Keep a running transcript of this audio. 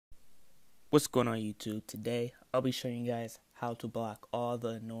What's going on YouTube? Today I'll be showing you guys how to block all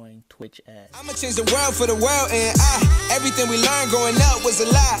the annoying Twitch ads. I'ma change the world for the world, and everything we learned growing up was a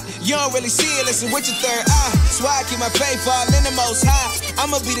lie. You don't really see it, listen with your third eye. That's why I keep my faith all in the most high.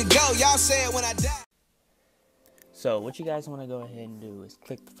 I'ma be the GOAT, y'all say it when I die. So what you guys want to go ahead and do is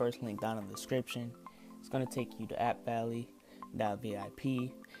click the first link down in the description. It's going to take you to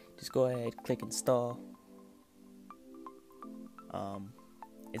appvalley.vip. Just go ahead, click install.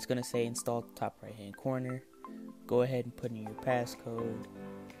 It's going to say install top right hand corner. Go ahead and put in your passcode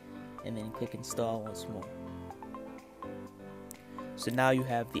and then click install once more. So now you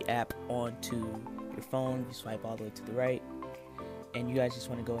have the app onto your phone. You swipe all the way to the right and you guys just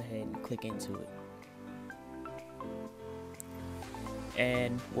want to go ahead and click into it.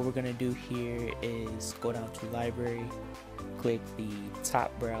 And what we're going to do here is go down to library, click the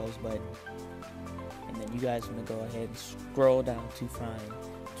top browse button, and then you guys want to go ahead and scroll down to find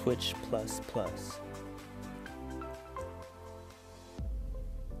Twitch++.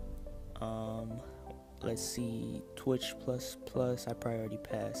 Let's see, Twitch++, I probably already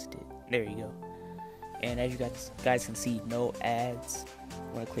passed it. There you go. And as you guys can see, no ads.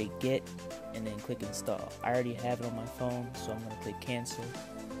 I'm going to click get and then click install. I already have it on my phone, so I'm going to click cancel.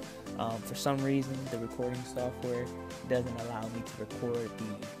 For some reason, the recording software doesn't allow me to record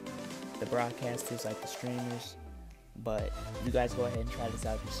the broadcasters like the streamers, but you guys go ahead and try this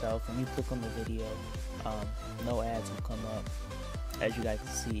out yourself. When you click on the video, no ads will come up. As you guys can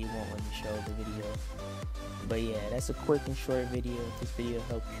see, it won't let me show the video. But yeah, that's a quick and short video. If this video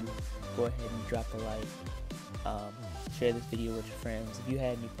helped you, go ahead and drop a like. Share this video with your friends. If you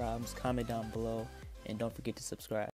had any problems, comment down below, and don't forget to subscribe.